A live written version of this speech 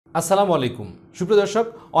আসসালামু আলাইকুম সুপ্রিয় দর্শক,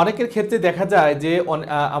 অনেকের ক্ষেত্রে দেখা যায় যে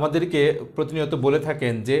আমাদেরকে প্রতিনিয়ত বলে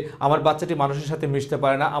থাকেন যে আমার বাচ্চাটি মানুষের সাথে মিশতে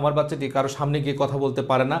পারে না, আমার বাচ্চাটি কারো সামনে গিয়ে কথা বলতে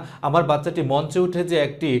পারে না, আমার বাচ্চাটি মঞ্চে উঠে যে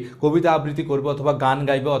একটি কবিতা আবৃত্তি করবে অথবা গান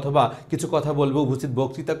গাইবে অথবা কিছু কথা বলবে, উপস্থিত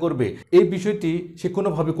বক্তৃতা করবে, এই বিষয়টি সে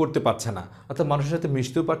কোনোভাবে করতে পারছে না। অর্থাৎ মানুষের সাথে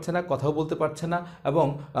মিশতেও পারছে না, কথাও বলতে পারছে না এবং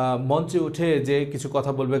মঞ্চে উঠে যে কিছু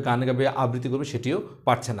কথা বলবে, গান গাবে, আবৃত্তি করবে সেটিও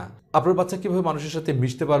পারছে না। আপনার বাচ্চা কীভাবে মানুষের সাথে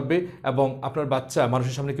মিশতে পারবে এবং আপনার বাচ্চা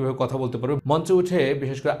মানুষের সামনে কীভাবে কথা বলতে পারবে, মঞ্চে উঠে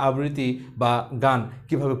বিশেষ করে আবৃত্তি বা গান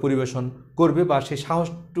কিভাবে পরিবেশন করবে বা সেই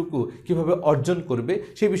সাহসটুকু কিভাবে অর্জন করবে,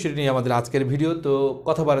 সেই বিষয়টি নিয়ে আমাদের আজকের ভিডিও। তো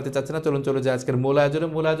কথা বাড়াতে চাচ্ছে না, চলুন চলে যায় আজকের মূল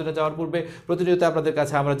আয়োজনে যাওয়ার পূর্বে প্রতিনিয়ত আপনাদের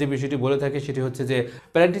কাছে আমরা যে বিষয়টি বলে থাকি সেটি হচ্ছে যে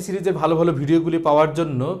প্যারেন্টিং সিরিজের ভালো ভালো ভিডিওগুলি পাওয়ার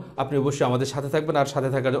জন্য আপনি অবশ্যই আমাদের সাথে থাকবেন। আর সাথে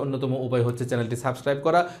থাকার অন্যতম উপায় হচ্ছে চ্যানেলটি সাবস্ক্রাইব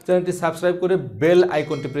করা। চ্যানেলটি সাবস্ক্রাইব করে বেল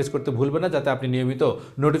আইকনটি প্রেস করতে ভুলবেন না, যাতে আপনি নিয়মিত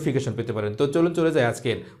নোটিফিকেশন পেতে পারেন। তো চলুন চলে যায়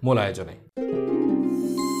আজকের মূল আয়োজনে।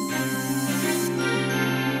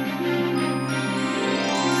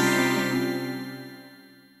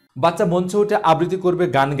 বাচ্চা মঞ্চে উঠে আবৃত্তি করবে,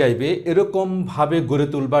 গান গাইবে, এরকমভাবে গড়ে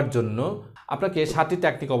তুলবার জন্য আপনাকে 7টি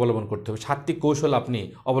টেকনিক অবলম্বন করতে হবে, 7টি কৌশল আপনি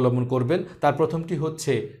অবলম্বন করবেন। তার প্রথমটি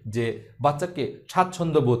হচ্ছে যে বাচ্চাকে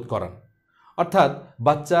স্বাচ্ছন্দ্য বোধ করান। অর্থাৎ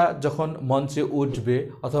বাচ্চা যখন মঞ্চে উঠবে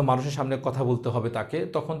অথবা মানুষের সামনে কথা বলতে হবে তাকে,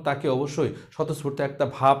 তখন তাকে অবশ্যই স্বতঃস্ফূর্ত একটা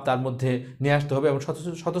ভাব তার মধ্যে নিয়ে আসতে হবে। এবং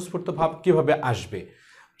স্বতঃস্ফূর্ত ভাব কীভাবে আসবে,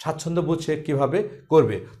 স্বাচ্ছন্দ্য বোধ সে কীভাবে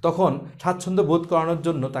করবে, তখন স্বাচ্ছন্দ্য বোধ করানোর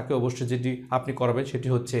জন্য তাকে অবশ্যই যেটি আপনি করাবেন সেটি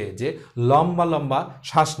হচ্ছে যে লম্বা লম্বা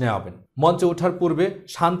শ্বাস নেওয়াবেন। মঞ্চে ওঠার পূর্বে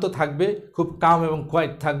শান্ত থাকবে, খুব কাম এবং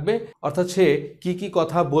কোয়াইট থাকবে। অর্থাৎ সে কি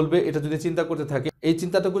কথা বলবে এটা যদি চিন্তা করতে থাকে, এই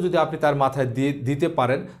চিন্তাটুকু যদি আপনি তার মাথায় দিতে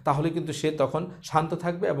পারেন তাহলে কিন্তু সে তখন শান্ত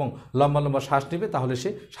থাকবে এবং লম্বা লম্বা শ্বাস নেবে, তাহলে সে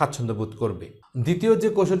স্বাচ্ছন্দ্য বোধ করবে। দ্বিতীয় যে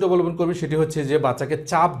কৌশলটি অবলম্বন করবে সেটি হচ্ছে যে বাচ্চাকে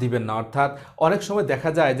চাপ দিবেন না। অর্থাৎ অনেক সময় দেখা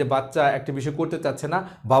যায় যে বাচ্চা একটি বিষয় করতে চাচ্ছে না,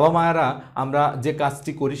 বাবা মায়েরা আমরা যে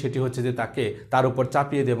কাজটি করি সেটি হচ্ছে যে তাকে তার উপর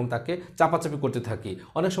চাপিয়ে দিই এবং তাকে চাপাচাপি করতে থাকি।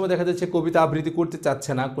 অনেক সময় দেখা যাচ্ছে কবিতা আবৃত্তি করতে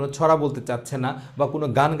চাচ্ছে না, কোনো ছড়া বলতে চাচ্ছে না বা কোনো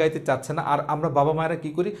গান গাইতে চাচ্ছে না, আর আমরা বাবা মায়েরা কী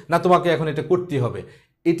করি, না তোমাকে এখন এটা করতেই হবে।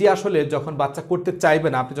 এটি আসলে যখন বাচ্চা করতে চাইবে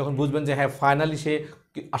না, আপনি যখন বুঝবেন যে হ্যাঁ ফাইনালি সে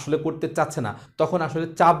আসলে করতে চাচ্ছে না, তখন আসলে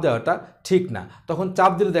চাপ দেওয়াটা ঠিক না। তখন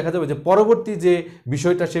চাপ দিলে দেখা যাবে যে পরবর্তী যে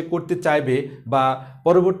বিষয়টা সে করতে চাইবে বা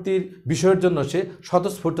পরবর্তী বিষয়ের জন্য সে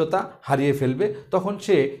স্বতঃস্ফূর্ততা হারিয়ে ফেলবে, তখন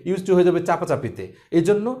সে ইউজ টু হয়ে যাবে চাপাচাপিতে। এই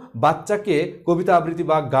জন্য বাচ্চাকে কবিতা আবৃত্তি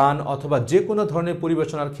বা গান অথবা যে কোনো ধরনের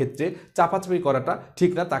পরিবেশনার ক্ষেত্রে চাপাচাপি করাটা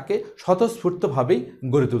ঠিক না, তাকে স্বতঃস্ফূর্তভাবেই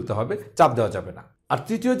গড়ে তুলতে হবে, চাপ দেওয়া যাবে না। আর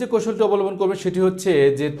তৃতীয় যে কৌশলটি অবলম্বন করবে সেটি হচ্ছে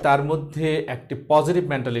যে তার মধ্যে একটি পজিটিভ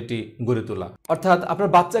মেন্টালিটি গড়ে তোলা। অর্থাৎ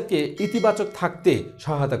আপনার বাচ্চাকে ইতিবাচক থাকতে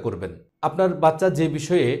সহায়তা করবেন। আপনার বাচ্চা যে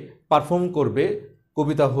বিষয়ে পারফর্ম করবে,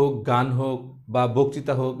 কবিতা হোক, গান হোক বা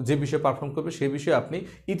বক্তৃতা হোক, যে বিষয়ে পারফর্ম করবে সেই বিষয়ে আপনি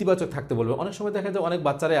ইতিবাচক থাকতে বলবেন। অনেক সময় দেখা যায় অনেক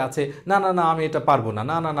বাচ্চারাই আছে না না না আমি এটা পারবো না,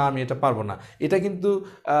 না না না আমি এটা পারবো না। এটা কিন্তু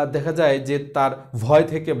দেখা যায় যে তার ভয়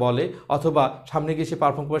থেকে বলে অথবা সামনে গিয়ে সে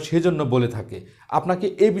পারফর্ম করে সেজন্য বলে থাকে। আপনাকে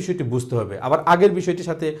এই বিষয়টি বুঝতে হবে। আবার আগের বিষয়টির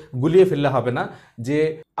সাথে গুলিয়ে ফেললে হবে না যে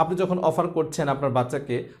আপনি যখন অফার করছেন আপনার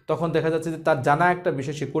বাচ্চাকে, তখন দেখা যাচ্ছে যে তার জানা একটা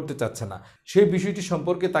বিষয় সে করতে চাচ্ছে না, সেই বিষয়টি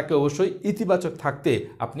সম্পর্কে তাকে অবশ্যই ইতিবাচক থাকতে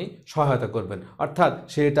আপনি সহায়তা করবেন। অর্থাৎ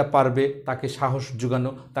সে এটা পারবে, তাকে সাহস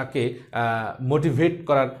যোগানো, তাকে মোটিভেট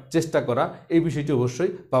করার চেষ্টা করা, এই বিষয়টি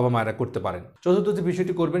অবশ্যই বাবা মায়েরা করতে পারেন। চতুর্থ যে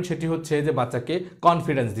বিষয়টি করবেন সেটি হচ্ছে যে বাচ্চাকে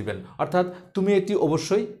কনফিডেন্স দিবেন। অর্থাৎ তুমি এটি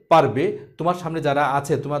অবশ্যই পারবে, তোমার সামনে যারা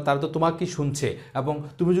আছে তারা তো তোমাকেই শুনছে এবং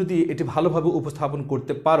তুমি যদি এটি ভালোভাবে উপস্থাপন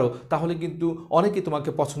করতে পারো তাহলে কিন্তু অনেকেই তোমাকে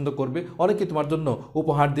পছন্দ করবে, অনেকেই তোমার জন্য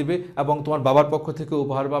উপহার দিবে এবং তোমার বাবার পক্ষ থেকে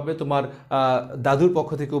উপহার পাবে, তোমার দাদুর পক্ষ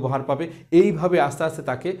থেকে উপহার পাবে। এইভাবে আস্তে আস্তে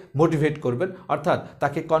তাকে মোটিভেট করবেন, অর্থাৎ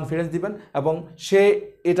তাকে কনফিডেন্স দিবেন এবং সে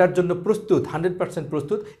এটার জন্য প্রস্তুত, 100%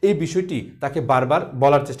 প্রস্তুত, এই বিষয়টি তাকে বারবার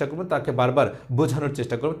বলার চেষ্টা করবেন, তাকে বারবার বোঝানোর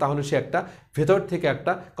চেষ্টা করবেন। তাহলে সে একটা ভেতর থেকে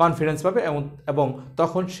একটা কনফিডেন্স পাবে এবং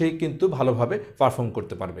তখন সে কিন্তু ভালোভাবে পারফর্ম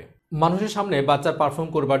করতে পারবে। মানুষের সামনে বাচ্চার পারফর্ম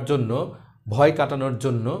করবার জন্য, ভয় কাটানোর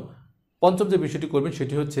জন্য পঞ্চম যে বিষয়টি করবেন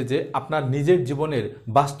সেটি হচ্ছে যে আপনার নিজের জীবনের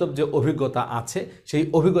বাস্তব যে অভিজ্ঞতা আছে সেই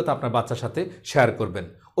অভিজ্ঞতা আপনার বাচ্চার সাথে শেয়ার করবেন।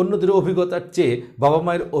 অন্যদের অভিজ্ঞতার চেয়ে বাবা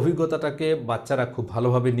মায়ের অভিজ্ঞতাটাকে বাচ্চারা খুব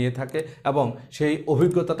ভালোভাবে নিয়ে থাকে এবং সেই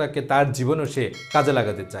অভিজ্ঞতাটাকে তার জীবনেও সে কাজে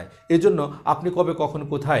লাগাতে চায়। এজন্য আপনি কবে কখন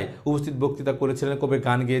কোথায় উপস্থিত বক্তৃতা করেছিলেন, কবে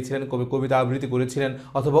গান গেয়েছিলেন, কবে কবিতা আবৃত্তি করেছিলেন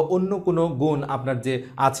অথবা অন্য কোনো গুণ আপনার যে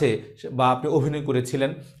আছে বা আপনি অভিনয় করেছিলেন,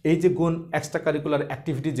 এই যে গুণ এক্সট্রা কারিকুলার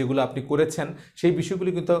অ্যাক্টিভিটি যেগুলো আপনি করেছেন সেই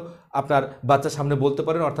বিষয়গুলি কিন্তু আপনার বাচ্চার সামনে বলতে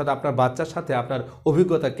পারেন। অর্থাৎ আপনার বাচ্চার সাথে আপনার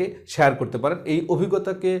অভিজ্ঞতাকে শেয়ার করতে পারেন। এই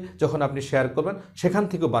অভিজ্ঞতাকে যখন আপনি শেয়ার করবেন সেখান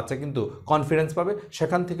থেকেও বাচ্চা কিন্তু কনফিডেন্স পাবে,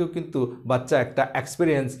 সেখান থেকেও কিন্তু বাচ্চা একটা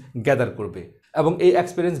এক্সপিরিয়েন্স গ্যাদার করবে। এবং এই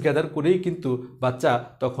এক্সপিরিয়েন্স গ্যাদার করেই কিন্তু বাচ্চা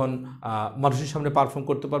তখন মানুষের সামনে পারফর্ম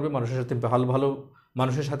করতে পারবে,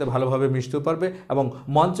 মানুষের সাথে ভালোভাবে মিশতেও পারবে এবং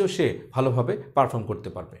মঞ্চেও সে ভালোভাবে পারফর্ম করতে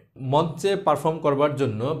পারবে। মঞ্চে পারফর্ম করবার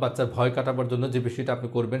জন্য, বাচ্চার ভয় কাটাবার জন্য যে বিষয়টা আপনি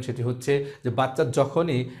করবেন সেটি হচ্ছে যে বাচ্চা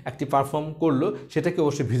যখনই একটি পারফর্ম করলো সেটাকে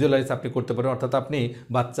অবশ্যই ভিজুয়ালাইজ আপনি করতে পারেন, অর্থাৎ আপনি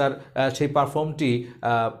বাচ্চার সেই পারফর্মটি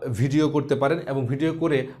ভিডিও করতে পারেন এবং ভিডিও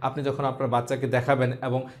করে আপনি যখন আপনার বাচ্চাকে দেখাবেন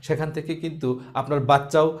এবং সেখান থেকে কিন্তু আপনার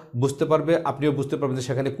বাচ্চাও বুঝতে পারবে, আপনিও বুঝতে পারবেন যে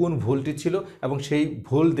সেখানে কোন ভুলটি ছিল এবং সেই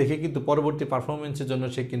ভুল দেখে কিন্তু পরবর্তী পারফরমেন্সের জন্য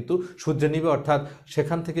সে কিন্তু শুধরে নিবে, অর্থাৎ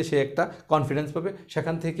সেখান থেকে সে একটা কনফিডেন্স পাবে,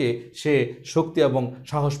 সেখান থেকে সে শক্তি এবং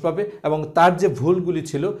সাহস পাবে এবং তার যে ভুলগুলি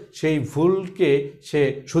ছিল সেই ভুলকে সে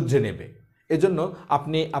শুধরে নেবে। এজন্য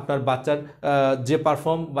আপনি আপনার বাচ্চার যে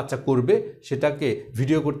পারফর্ম বাচ্চা করবে সেটাকে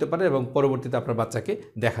ভিডিও করতে পারেন এবং পরবর্তীতে আপনার বাচ্চাকে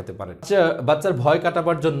দেখাতে পারেন। বাচ্চার ভয়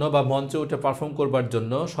কাটাবার জন্য বা মঞ্চে উঠে পারফর্ম করবার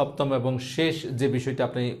জন্য সপ্তম এবং শেষ যে বিষয়টা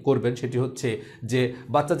আপনি করবেন সেটি হচ্ছে যে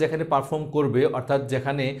বাচ্চা যেখানে পারফর্ম করবে, অর্থাৎ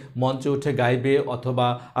যেখানে মঞ্চে উঠে গাইবে অথবা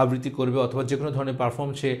আবৃত্তি করবে অথবা যে কোনো ধরনের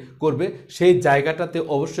পারফর্ম সে করবে, সেই জায়গাটাতে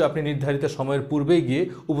অবশ্যই আপনি নির্ধারিত সময়ের পূর্বেই গিয়ে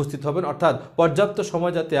উপস্থিত হবেন, অর্থাৎ পর্যাপ্ত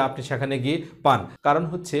সময় যাতে আপনি সেখানে গিয়ে পান। কারণ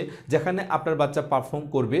হচ্ছে যেখানে আপনার বাচ্চা পারফর্ম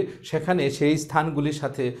করবে সেখানে সেই স্থানগুলির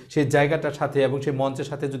সাথে, সেই জায়গাটার সাথে এবং সেই মঞ্চের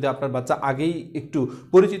সাথে যদি আপনার বাচ্চা আগেই একটু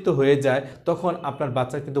পরিচিত হয়ে যায় তখন আপনার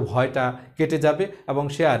বাচ্চার কিন্তু ভয়টা কেটে যাবে এবং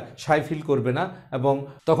সে আর শাই ফিল করবে না এবং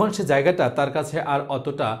তখন সে জায়গাটা তার কাছে আর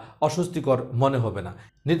অতটা অস্বস্তিকর মনে হবে না।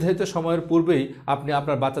 নির্ধারিত সময়ের পূর্বেই আপনি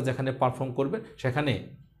আপনার বাচ্চা যেখানে পারফর্ম করবেন সেখানে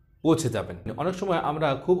পৌঁছে যাবেন। অনেক সময় আমরা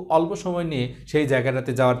খুব অল্প সময় নিয়ে সেই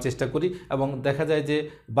জায়গাটাতে যাওয়ার চেষ্টা করি এবং দেখা যায় যে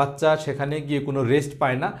বাচ্চা সেখানে গিয়ে কোনো রেস্ট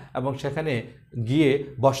পায় না এবং সেখানে গিয়ে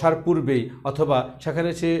বসার পূর্বেই অথবা সেখানে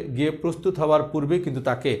সে গিয়ে প্রস্তুত হওয়ার পূর্বেই কিন্তু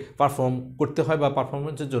তাকে পারফর্ম করতে হয় বা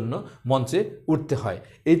পারফরমেন্সের জন্য মঞ্চে উঠতে হয়।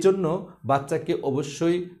 এই জন্য বাচ্চাকে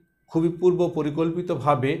অবশ্যই খুবই পূর্ব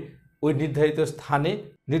পরিকল্পিতভাবে ওই নির্ধারিত স্থানে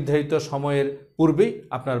নির্ধারিত সময়ের পূর্বেই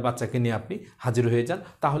আপনার বাচ্চাকে নিয়ে আপনি হাজির হয়ে যান,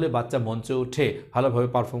 তাহলে বাচ্চা মঞ্চে উঠে ভালোভাবে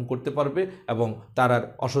পারফর্ম করতে পারবে এবং তার আর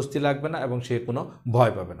অস্বস্তি লাগবে না এবং সে কোনো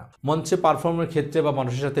ভয় পাবে না। মঞ্চে পারফর্মের ক্ষেত্রে বা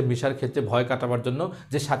মানুষের সাথে মিশার ক্ষেত্রে ভয় কাটাবার জন্য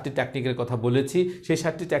যে 7টি টেকনিকের কথা বলেছি সেই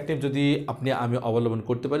 7টি টেকনিক যদি আমি অবলম্বন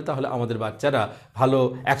করতে পারি তাহলে আমাদের বাচ্চারা ভালো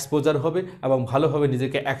এক্সপোজার হবে এবং ভালোভাবে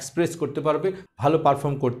নিজেকে এক্সপ্রেস করতে পারবে, ভালো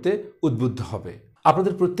পারফর্ম করতে উদ্বুদ্ধ হবে।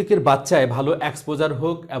 আপনাদের প্রত্যেকের বাচ্চায় ভালো এক্সপোজার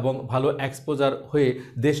হোক এবং ভালো এক্সপোজার হয়ে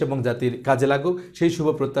দেশ এবং জাতির কাজে লাগুক, সেই শুভ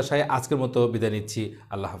প্রত্যাশায় আজকের মতো বিদায় নিচ্ছি।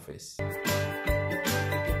 আল্লাহ হাফেজ।